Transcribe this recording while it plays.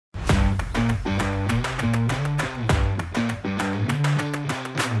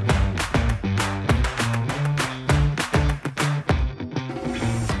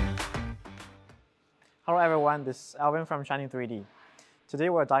everyone, this is Alvin from Shining 3D. Today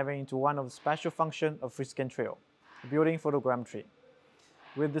we're diving into one of the special functions of FreeScan Trio, building photogrammetry.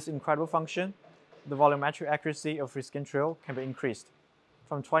 With this incredible function, the volumetric accuracy of FreeScan Trio can be increased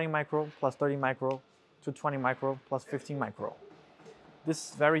from 20 micro plus 30 micro to 20 micro plus 15 micro. This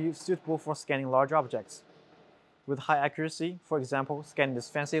is very suitable for scanning large objects with high accuracy, for example, scanning this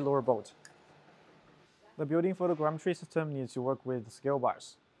fancy lower boat. The built-in photogrammetry system needs to work with scale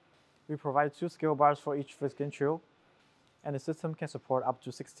bars. We provide 2 scale bars for each FreeScan Trio, and the system can support up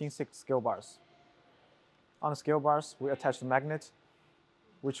to 16 scale bars. On the scale bars, we attach a magnet,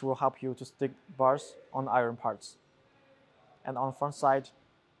 which will help you to stick bars on the iron parts. And on the front side,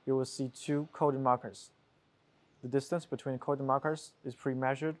 you will see 2 coded markers. The distance between coded markers is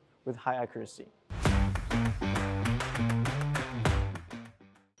pre-measured with high accuracy.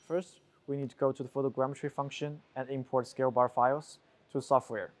 First, we need to go to the photogrammetry function and import scale bar files to the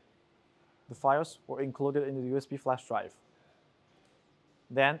software. The files were included in the USB flash drive.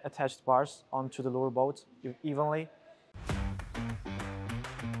 Then attach the bars onto the lower bolt evenly.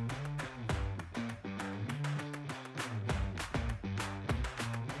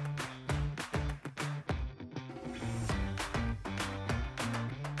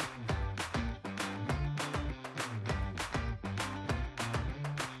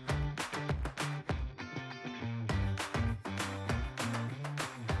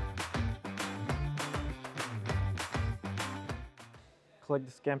 Click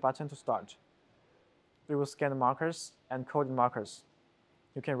the scan button to start. It will scan the markers and code the markers.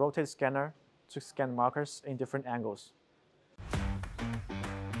 You can rotate the scanner to scan markers in different angles.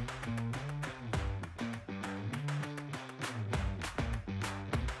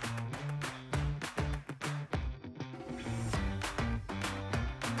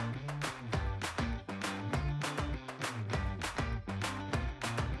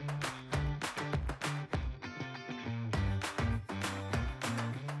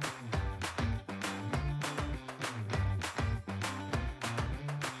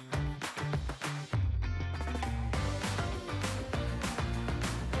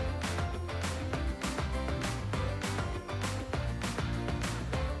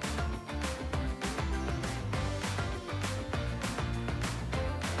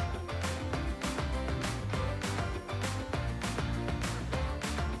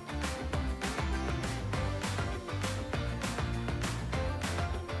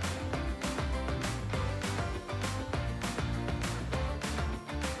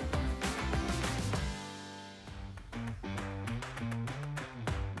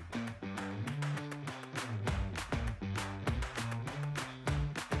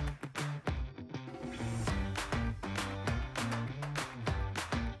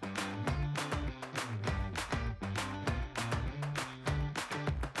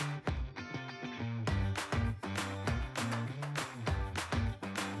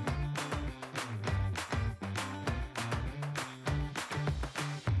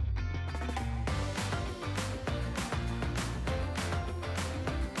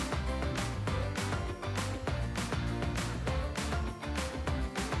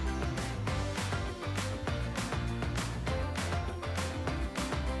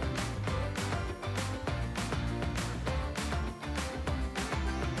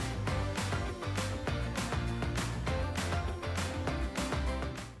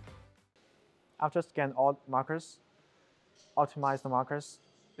 After scan all markers, optimize the markers.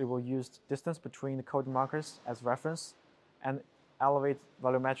 We will use distance between the coded markers as reference and elevate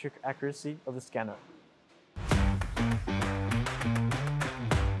volumetric accuracy of the scanner.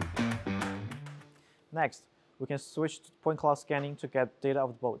 Next, we can switch to point cloud scanning to get data of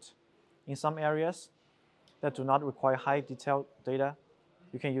the boat. In some areas that do not require high detailed data,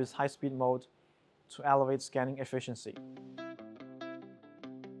 you can use high-speed mode to elevate scanning efficiency.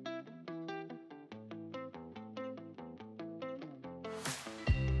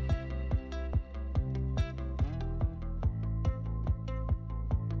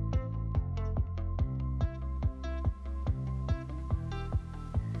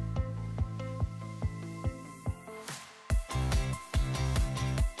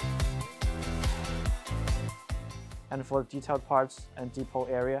 And for the detailed parts and depot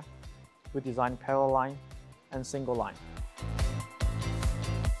area, we design parallel line and single line.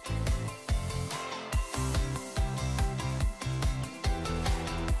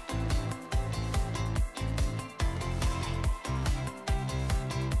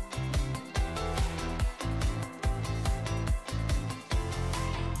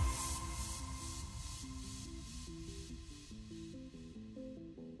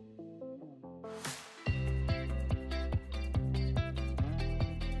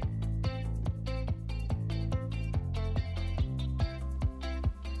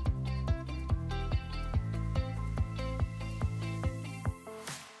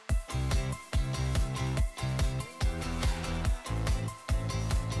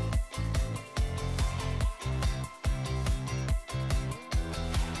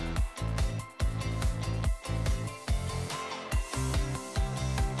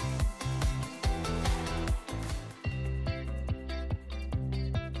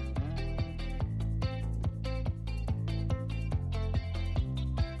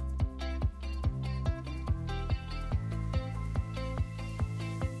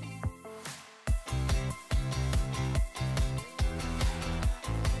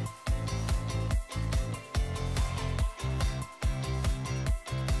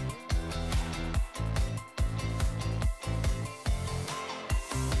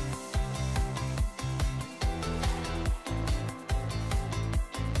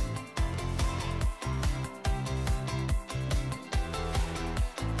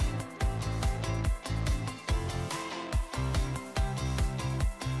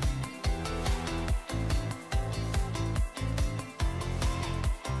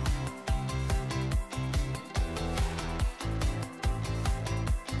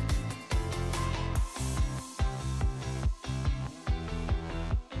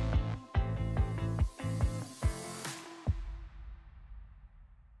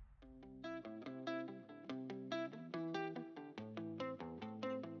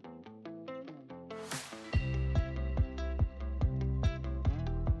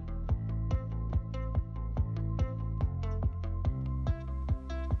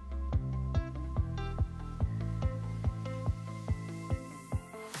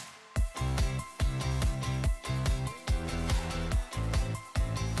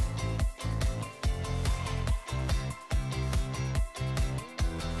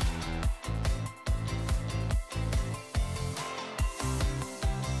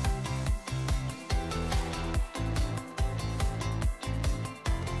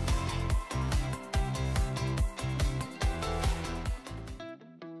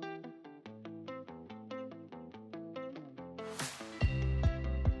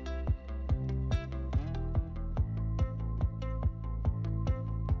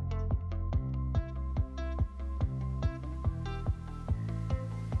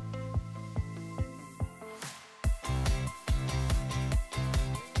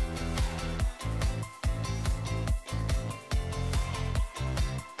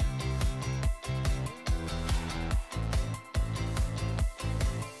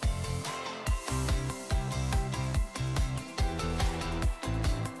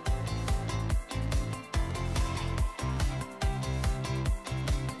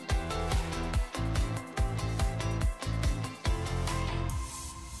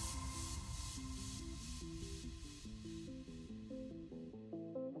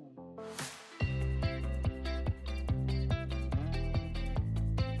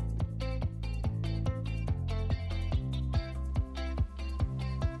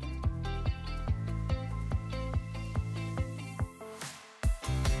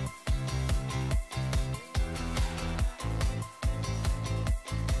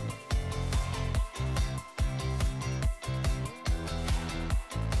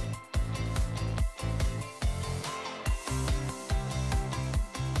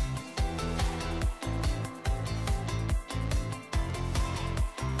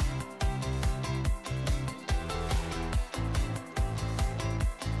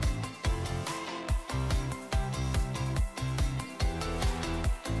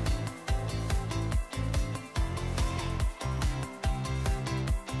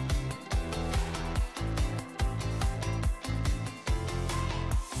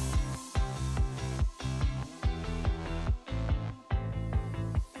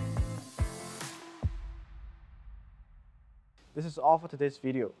 This is all for today's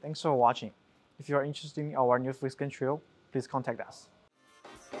video. Thanks for watching. If you are interested in our new FreeScan Trio, please contact us.